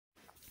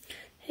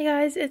Hey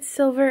guys, it's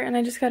Silver and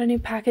I just got a new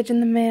package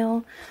in the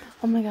mail.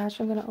 Oh my gosh,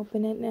 I'm gonna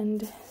open it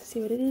and see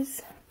what it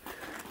is.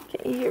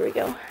 Okay, here we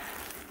go.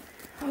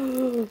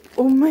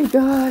 Oh my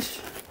gosh.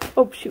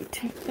 Oh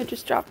shoot, I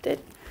just dropped it.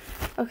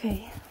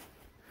 Okay,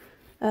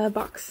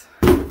 box.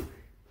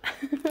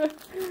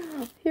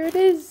 Here it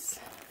is.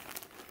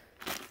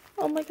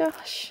 Oh my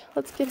gosh,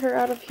 let's get her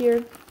out of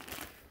here.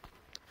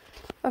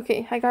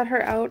 Okay, I got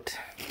her out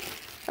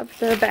of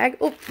the bag.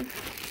 Oh,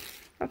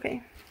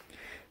 okay.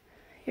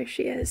 Here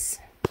she is.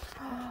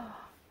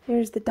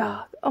 Here's the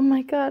dog. Oh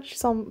my god,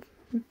 she's all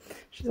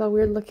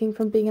weird looking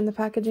from being in the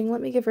packaging.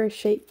 Let me give her a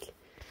shake.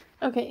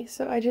 Okay,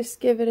 so I just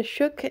give it a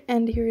shook,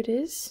 and here it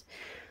is.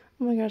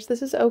 Oh my gosh,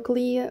 this is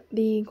Oakley,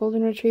 the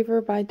Golden Retriever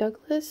by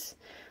Douglas.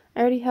 I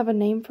already have a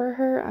name for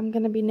her. I'm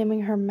gonna be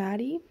naming her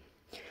Maddie.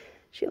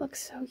 She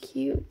looks so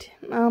cute.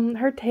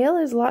 Her tail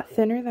is a lot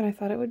thinner than I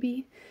thought it would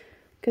be,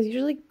 because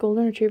usually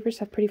Golden Retrievers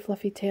have pretty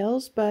fluffy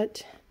tails,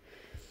 but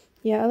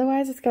yeah,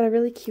 otherwise it's got a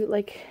really cute,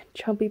 like,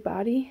 chubby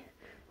body.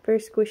 Very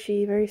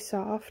squishy, very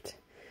soft.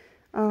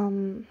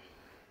 Yeah,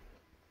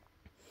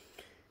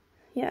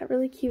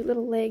 really cute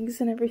little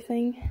legs and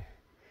everything.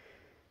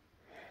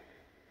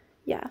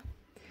 Yeah,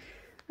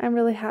 I'm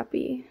really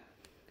happy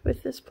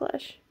with this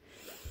plush.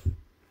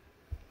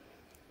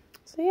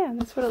 So yeah,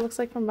 that's what it looks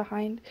like from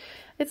behind.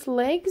 Its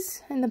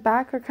legs in the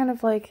back are kind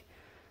of like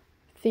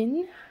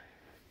thin,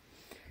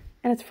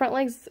 and its front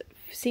legs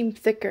seem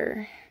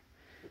thicker.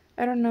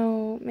 I don't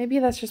know, maybe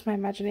that's just my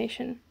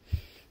imagination,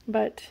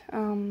 but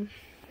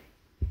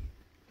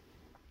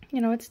you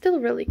know, it's still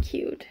really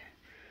cute.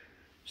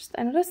 Just,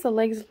 I noticed the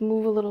legs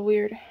move a little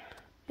weird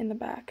in the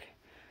back.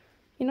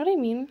 You know what I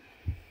mean?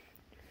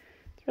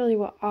 It's really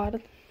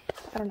odd.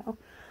 I don't know.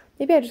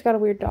 Maybe I just got a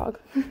weird dog.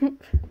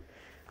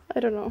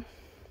 I don't know.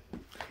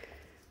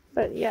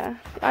 But yeah.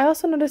 I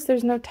also noticed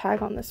there's no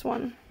tag on this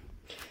one.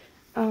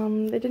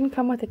 It didn't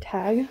come with a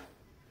tag,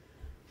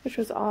 which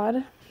was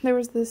odd. There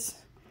was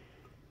this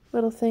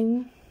little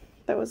thing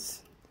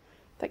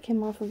that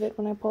came off of it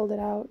when I pulled it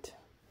out.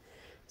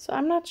 So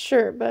I'm not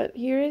sure, but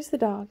here is the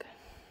dog.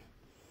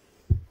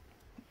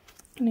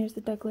 And here's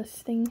the Douglas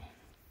thing.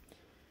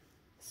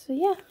 So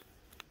yeah.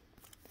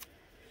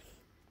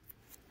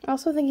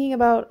 Also thinking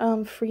about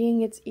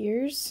freeing its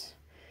ears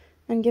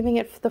and giving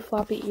it the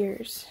floppy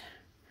ears.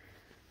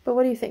 But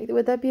what do you think?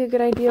 Would that be a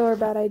good idea or a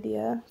bad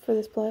idea for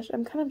this plush?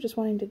 I'm kind of just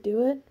wanting to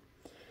do it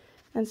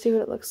and see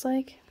what it looks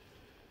like.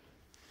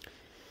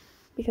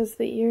 Because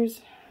the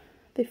ears,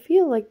 they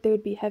feel like they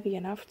would be heavy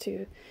enough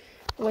to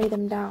weigh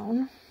them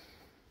down.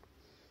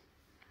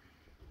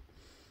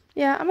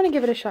 Yeah, I'm gonna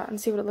give it a shot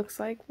and see what it looks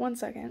like. 1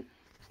 second.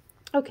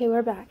 Okay,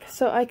 we're back.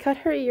 So I cut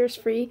her ears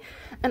free,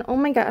 and oh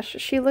my gosh,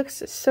 she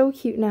looks so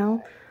cute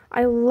now.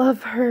 I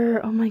love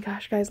her. Oh my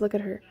gosh, guys, look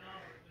at her.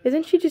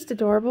 Isn't she just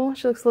adorable?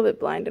 She looks a little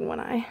bit blind in one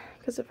eye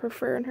because of her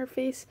fur and her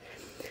face.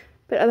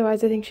 But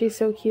otherwise, I think she's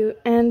so cute.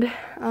 And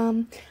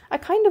I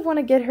kind of want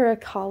to get her a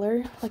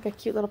collar, like a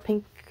cute little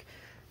pink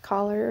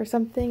collar or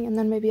something, and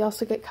then maybe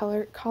also get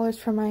collars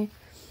for my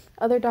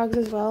other dogs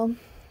as well.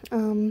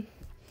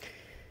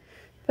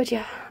 But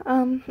yeah,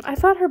 I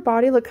thought her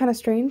body looked kind of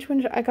strange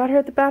when I got her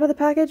at the back of the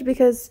package,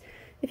 because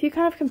if you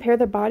kind of compare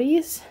their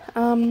bodies,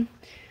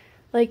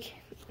 like,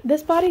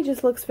 this body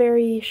just looks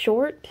very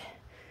short,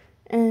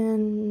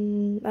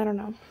 and I don't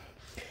know.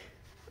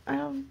 I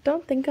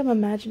don't think I'm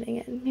imagining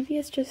it. Maybe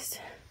it's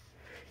just,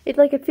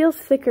 it feels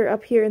thicker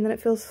up here, and then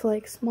it feels,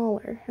 like,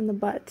 smaller in the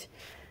butt.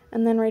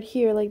 And then right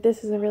here, like,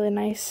 this is a really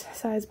nice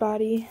size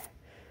body,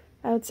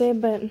 I would say,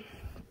 but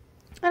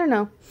I don't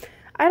know.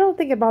 I don't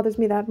think it bothers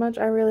me that much.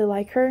 I really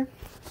like her,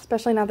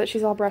 especially now that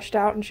she's all brushed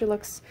out and she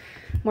looks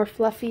more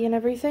fluffy and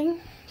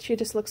everything. She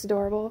just looks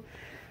adorable.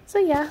 So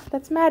yeah,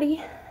 that's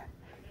Maddie.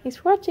 Thanks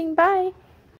for watching. Bye!